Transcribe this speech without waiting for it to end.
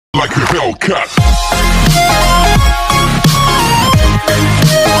like a Hellcat.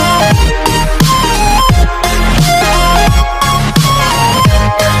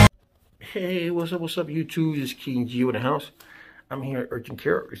 Hey, what's up, YouTube? This is King Geo in the house. I'm here at Urgent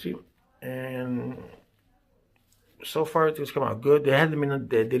Care, you see, and so far things come out good.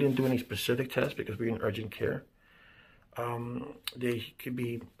 They didn't do any specific tests because we're in urgent care. They could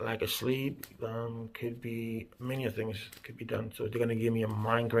be like asleep, could be many things could be done. So they're gonna give me a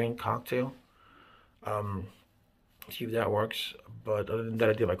migraine cocktail. See if that works. But other than that,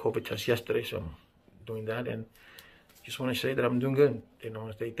 I did my COVID test yesterday, so I'm doing that, and just want to say that I'm doing good. You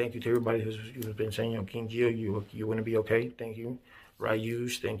know, say thank you to everybody who's been saying, you know, King Geo, you're gonna be okay. Thank you,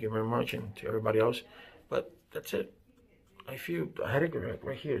 Ryus, thank you very much, and to everybody else. But that's it. I feel a headache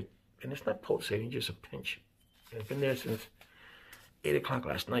right here, and it's not pulsating, just a pinch. And it's been there since 8 o'clock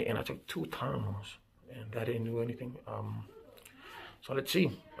last night, and I took 2 Tylenols, and that didn't do anything. So let's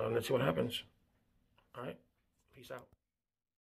see what happens. All right, peace out.